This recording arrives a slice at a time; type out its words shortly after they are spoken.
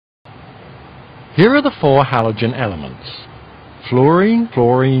Here are the four halogen elements: fluorine,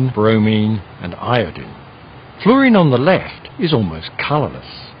 chlorine, bromine and iodine. Fluorine on the left is almost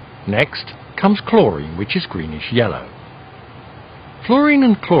colourless. Next comes chlorine, which is greenish yellow. Fluorine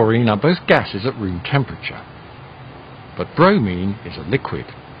and chlorine are both gases at room temperature, but bromine is a liquid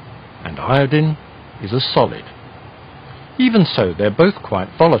and iodine is a solid. Even so, they're both quite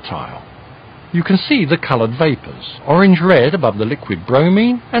volatile. You can see the coloured vapours, orange-red above the liquid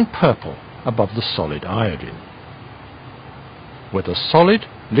bromine and purple above the solid iodine. Whether solid,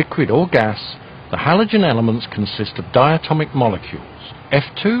 liquid or gas, the halogen elements consist of diatomic molecules,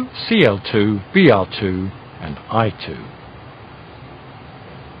 F2, Cl2, Br2 and I2.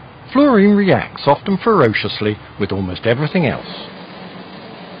 Fluorine reacts often ferociously with almost everything else.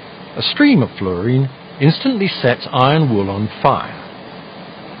 A stream of fluorine instantly sets iron wool on fire,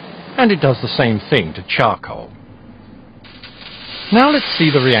 and it does the same thing to charcoal. Now let's see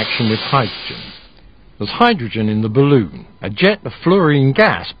the reaction with hydrogen. There's hydrogen in the balloon. A jet of fluorine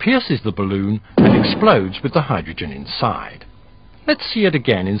gas pierces the balloon and explodes with the hydrogen inside. Let's see it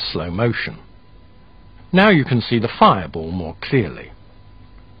again in slow motion. Now you can see the fireball more clearly.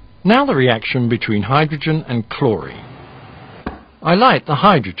 Now the reaction between hydrogen and chlorine. I light the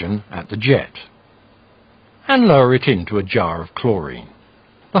hydrogen at the jet and lower it into a jar of chlorine.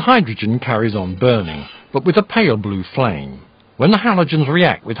 The hydrogen carries on burning, but with a pale blue flame. When the halogens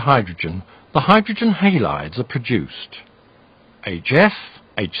react with hydrogen, the hydrogen halides are produced: HF,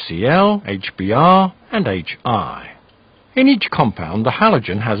 HCl, HBr and HI. In each compound, the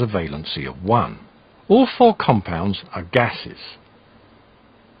halogen has a valency of 1. All four compounds are gases.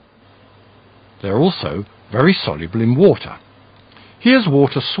 They're also very soluble in water. Here's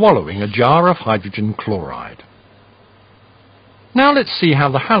water swallowing a jar of hydrogen chloride. Now let's see how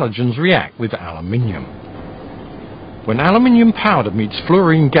the halogens react with aluminium. When aluminium powder meets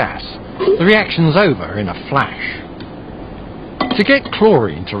fluorine gas, the reaction's over in a flash. To get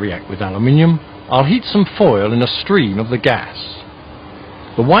chlorine to react with aluminium, I'll heat some foil in a stream of the gas.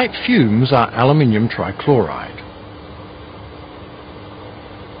 The white fumes are aluminium trichloride.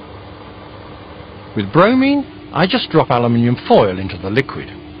 With bromine, I just drop aluminium foil into the liquid.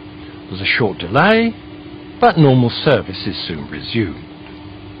 There's a short delay, but normal service is soon resumed.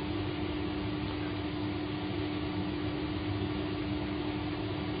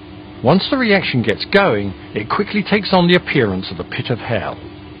 Once the reaction gets going, it quickly takes on the appearance of the pit of hell.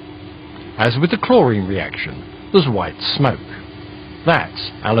 As with the chlorine reaction, there's white smoke.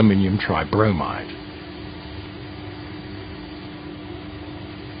 That's aluminium tribromide.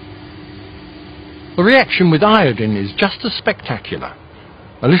 The reaction with iodine is just as spectacular.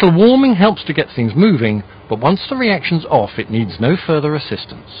 A little warming helps to get things moving, but once the reaction's off, it needs no further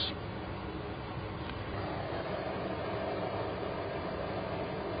assistance.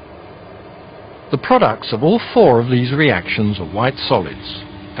 The products of all four of these reactions are white solids,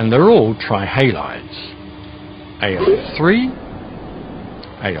 and they're all trihalides: Al3,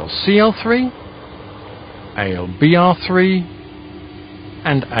 AlCl3, AlBr3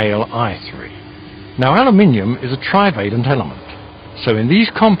 and AlI3. Now aluminium is a trivalent element, so in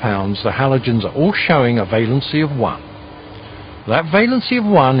these compounds the halogens are all showing a valency of 1. That valency of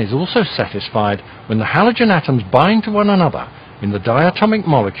 1 is also satisfied when the halogen atoms bind to one another in the diatomic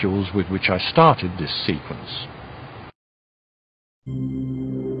molecules with which I started this sequence.